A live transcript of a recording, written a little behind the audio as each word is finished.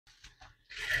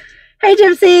Hey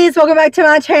Gypsies, welcome back to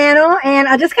my channel. And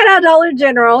I just got out of Dollar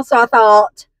General, so I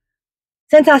thought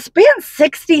since I spent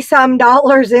 60 some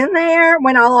dollars in there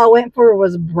when all I went for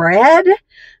was bread,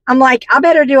 I'm like, I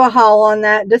better do a haul on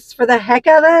that just for the heck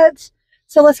of it.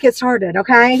 So let's get started,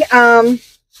 okay? Let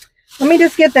me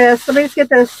just get this.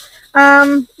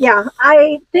 Yeah,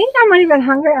 I think I'm not even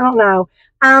hungry. I don't know.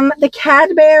 The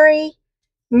Cadbury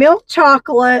milk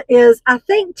chocolate is, I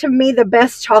think, to me, the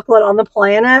best chocolate on the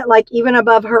planet, like even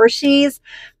above Hershey's.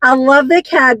 I love the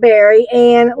Cadbury.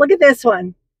 And look at this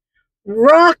one.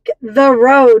 Rock the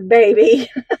road, baby.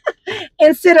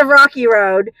 Instead of Rocky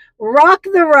Road. Rock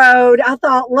the road. I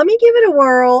thought, let me give it a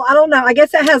whirl. I don't know. I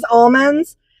guess it has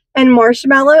almonds and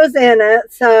marshmallows in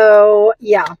it. So,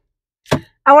 yeah.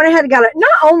 I went ahead and got it.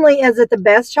 Not only is it the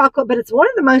best chocolate, but it's one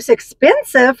of the most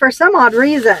expensive for some odd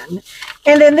reason.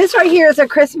 And then this right here is a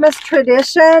Christmas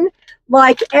tradition.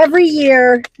 Like every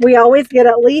year, we always get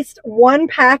at least one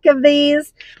pack of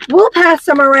these. We'll pass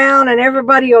them around and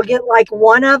everybody will get like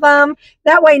one of them.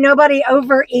 That way nobody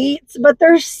overeats. But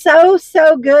they're so,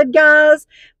 so good, guys.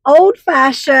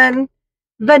 Old-fashioned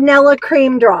vanilla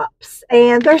cream drops.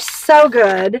 And they're so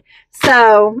good.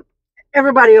 So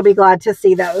everybody will be glad to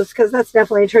see those because that's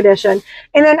definitely a tradition.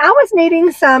 And then I was needing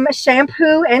some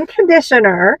shampoo and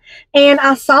conditioner, and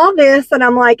I saw this and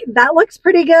I'm like, that looks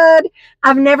pretty good.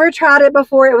 I've never tried it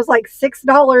before. It was like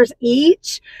 $6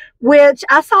 each, which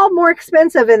I saw more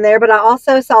expensive in there, but I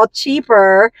also saw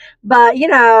cheaper. But you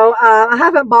know, I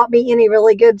haven't bought me any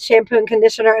really good shampoo and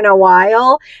conditioner in a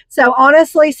while. So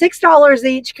honestly, $6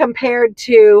 each compared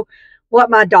to what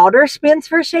my daughter spends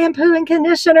for shampoo and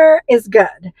conditioner is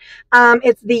good.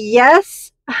 It's the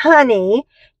Yes Honey,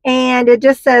 and it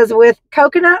just says with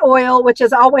coconut oil, which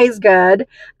is always good,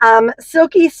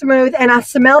 silky smooth, and I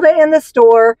smelled it in the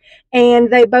store, and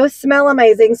they both smell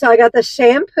amazing. So I got the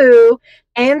shampoo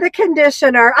and the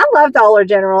conditioner. I love Dollar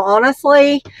General,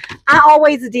 honestly. I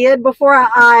always did before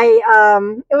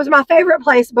it was my favorite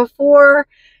place before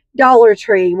Dollar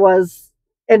Tree was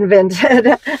invented.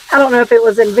 I don't know if it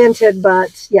was invented,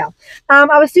 but yeah.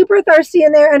 I was super thirsty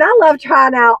in there, and I love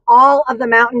trying out all of the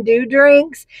Mountain Dew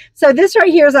drinks. So this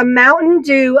right here is a Mountain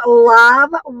Dew Live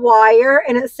Wire,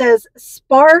 and it says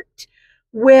sparked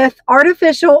with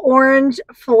artificial orange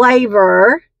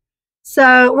flavor.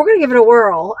 So we're going to give it a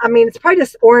whirl. I mean, it's probably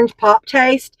just orange pop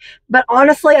taste, but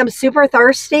honestly, I'm super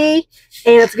thirsty,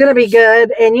 and it's going to be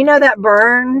good. And you know that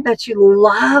burn that you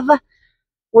love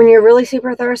when you're really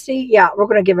super thirsty? Yeah, we're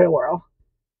going to give it a whirl.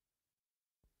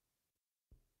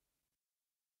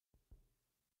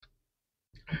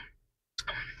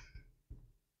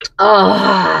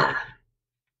 Ah,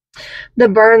 the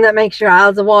burn that makes your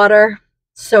eyes water.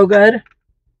 So good.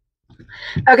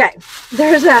 Okay,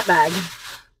 there's that bag.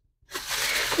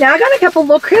 Now I got a couple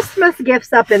little Christmas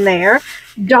gifts up in there.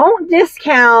 Don't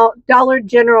discount Dollar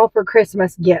General for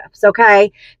Christmas gifts,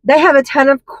 okay? They have a ton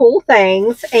of cool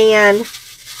things, and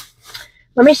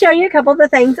let me show you a couple of the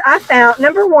things I found.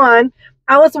 Number one,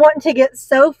 I was wanting to get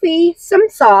Sophie some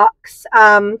socks.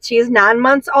 She's 9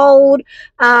 months old.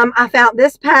 I found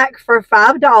this pack for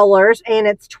 $5, and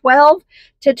it's 12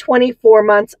 to 24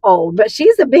 months old. But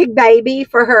she's a big baby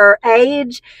for her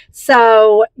age.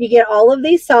 So you get all of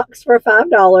these socks for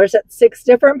 $5. That's 6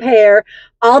 different pair,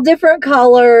 all different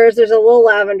colors. There's a little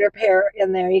lavender pair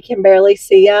in there. You can barely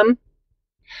see them.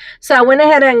 So I went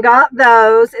ahead and got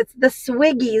those. It's the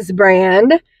Swiggies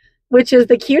brand, which is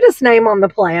the cutest name on the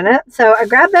planet. So I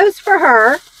grabbed those for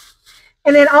her.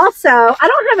 And then also, I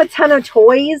don't have a ton of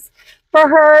toys for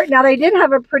her. Now, they did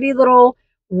have a pretty little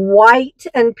white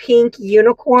and pink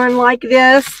unicorn like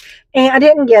this. And I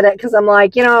didn't get it because I'm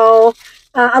like, you know,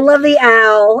 I love the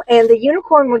owl. And the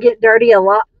unicorn will get dirty a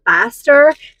lot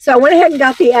faster. So I went ahead and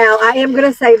got the owl. I am going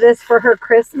to save this for her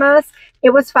Christmas.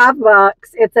 It was $5.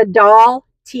 It's a doll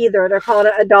teether. They're calling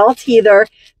it a doll teether.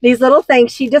 These little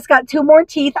things. She just got 2 more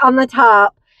teeth on the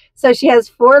top. So she has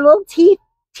 4 little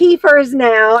teethers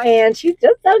now, and she's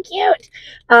just so cute.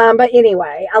 But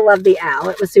anyway, I love the owl.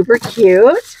 It was super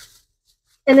cute.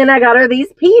 And then I got her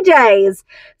these PJs.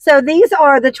 So these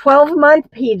are the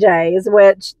 12-month PJs,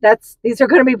 which these are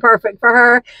going to be perfect for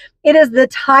her. It is the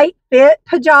tight fit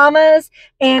pajamas,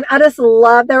 and I just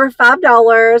love, they were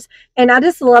 $5, and I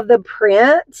just love the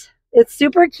print. It's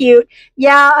super cute.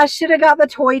 Yeah, I should have got the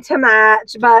toy to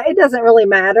match, but it doesn't really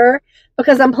matter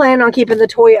because I'm planning on keeping the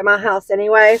toy at my house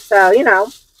anyway. So, you know.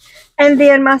 And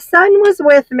then my son was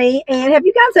with me. And have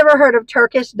you guys ever heard of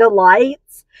Turkish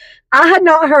Delights? I had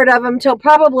not heard of them till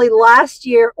probably last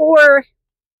year, or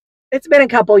it's been a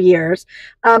couple years,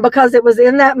 because it was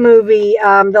in that movie,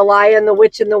 The Lion, the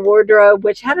Witch, and the Wardrobe,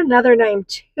 which had another name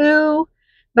too.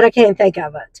 but I can't think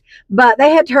of it. But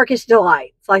they had Turkish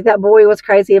Delights. Like that boy was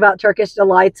crazy about Turkish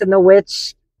Delights, and the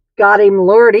witch got him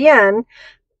lured in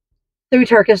through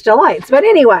Turkish Delights. But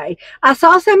anyway, I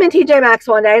saw some in TJ Maxx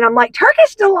one day, and I'm like,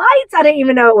 Turkish Delights? I didn't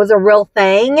even know it was a real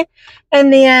thing.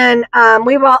 And then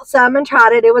we bought some and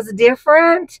tried it. It was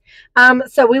different.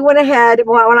 So we went ahead.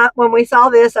 When we saw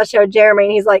this, I showed Jeremy,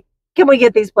 and he's like, can we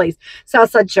get these, please? So I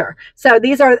said, sure. So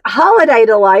these are Holiday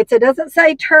Delights. It doesn't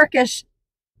say Turkish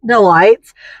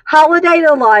Delights. Holiday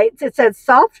Delights. It says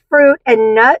soft fruit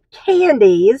and nut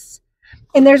candies.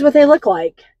 And there's what they look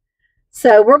like.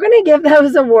 So we're going to give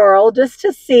those a whirl just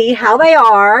to see how they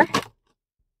are.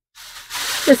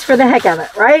 Just for the heck of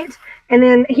it, right? And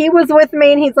then he was with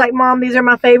me, and he's like, Mom, these are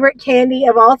my favorite candy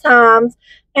of all times.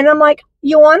 And I'm like,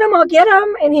 you want them? I'll get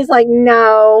them. And he's like,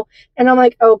 no. And I'm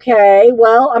like, okay,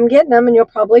 well, I'm getting them, and you'll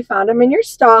probably find them in your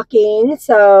stocking.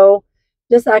 So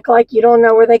just act like you don't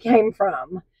know where they came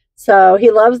from. So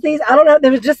he loves these. I don't know. They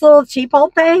were just little cheap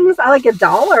old things. I like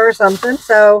 $1 or something.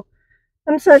 So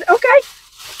I said, okay.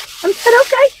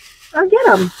 I'll get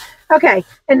them. Okay.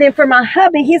 And then for my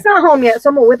hubby, he's not home yet, so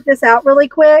I'm going to whip this out really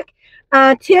quick.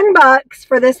 $10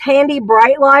 for this handy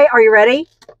bright light. Are you ready?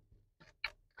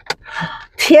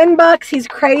 $10. He's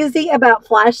crazy about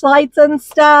flashlights and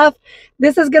stuff.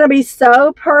 This is going to be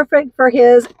so perfect for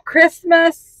his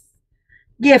Christmas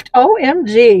gift.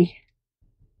 OMG.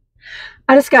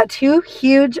 I just got 2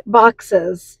 huge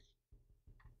boxes.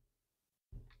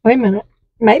 Wait a minute.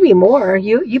 Maybe more.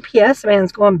 UPS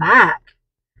man's going back.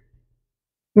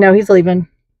 No, he's leaving.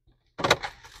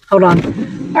 Hold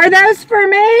on. Are those for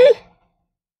me?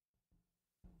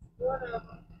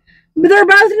 But they're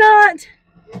both not.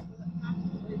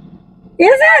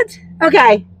 Is it?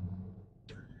 Okay.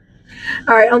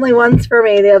 All right, only one's for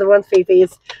me. The other one's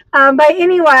Fifi's. But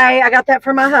anyway, I got that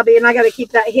for my hubby, and I got to keep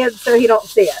that hid so he don't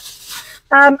see it.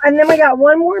 And then we got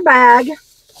one more bag.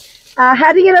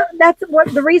 Had to get that's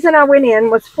what the reason I went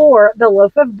in was for the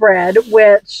loaf of bread,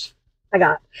 which I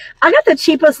got the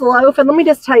cheapest loaf, and let me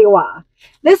just tell you why.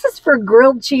 This is for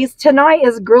grilled cheese. Tonight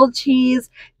is grilled cheese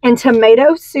and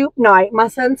tomato soup night. My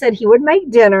son said he would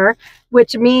make dinner,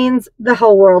 which means the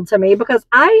whole world to me, because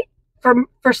I,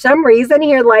 for some reason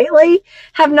here lately,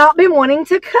 have not been wanting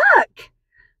to cook.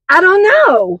 I don't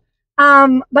know.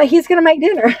 But he's going to make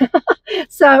dinner.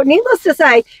 So needless to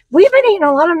say, we've been eating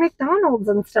a lot of McDonald's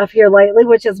and stuff here lately,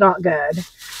 which is not good.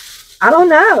 I don't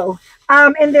know.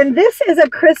 And then this is a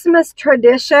Christmas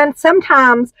tradition.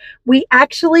 Sometimes we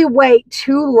actually wait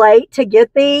too late to get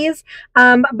these.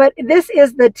 But this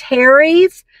is the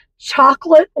Terry's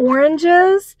chocolate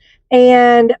oranges.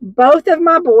 And both of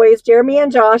my boys, Jeremy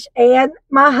and Josh, and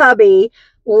my hubby,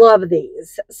 love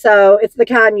these. So it's the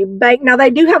kind you bake. Now they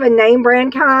do have a name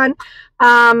brand kind,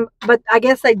 but I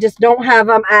guess they just don't have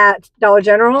them at Dollar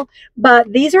General.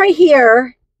 But these right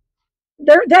here,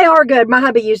 they are good. My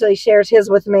hubby usually shares his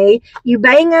with me. You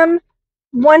bang them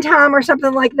one time or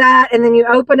something like that, and then you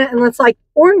open it, and it's like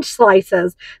orange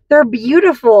slices. They're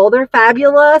beautiful. They're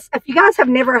fabulous. If you guys have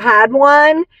never had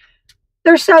one,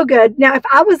 they're so good. Now, if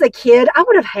I was a kid, I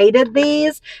would have hated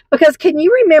these, because can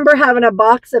you remember having a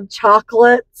box of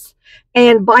chocolates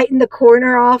and biting the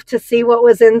corner off to see what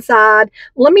was inside?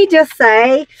 Let me just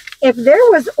say, if there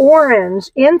was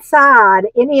orange inside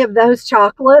any of those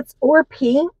chocolates or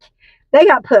pink, they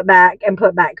got put back and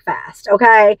put back fast,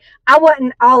 okay? I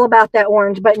wasn't all about that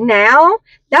orange, but now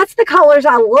that's the colors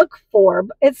I look for.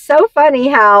 It's so funny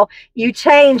how you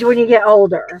change when you get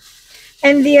older.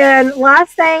 And then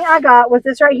last thing I got was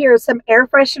this right here, some air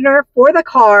freshener for the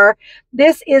car.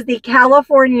 This is the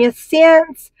California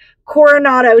Scents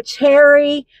Coronado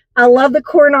Cherry. I love the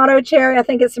Coronado Cherry. I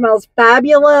think it smells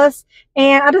fabulous.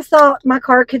 And I just thought my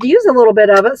car could use a little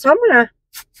bit of it. So I'm going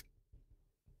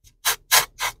to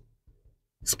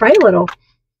spray a little.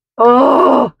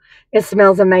 Oh, it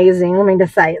smells amazing. Let me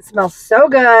just say, it smells so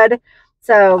good.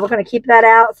 So we're going to keep that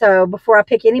out. So before I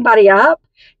pick anybody up,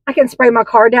 I can spray my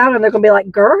car down, and they're going to be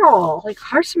like, girl, your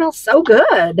car smells so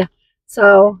good.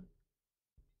 So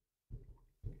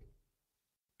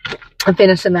I'm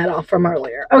finishing that off from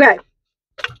earlier. Okay.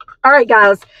 All right,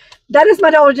 guys. That is my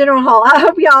Dollar General haul. I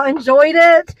hope y'all enjoyed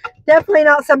it. Definitely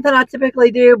not something I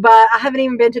typically do, but I haven't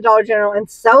even been to Dollar General in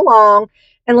so long,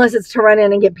 unless it's to run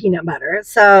in and get peanut butter.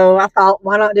 So I thought,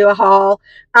 why not do a haul?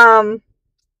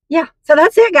 Yeah, so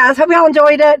that's it, guys. Hope y'all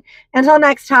enjoyed it. Until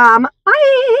next time,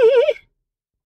 bye.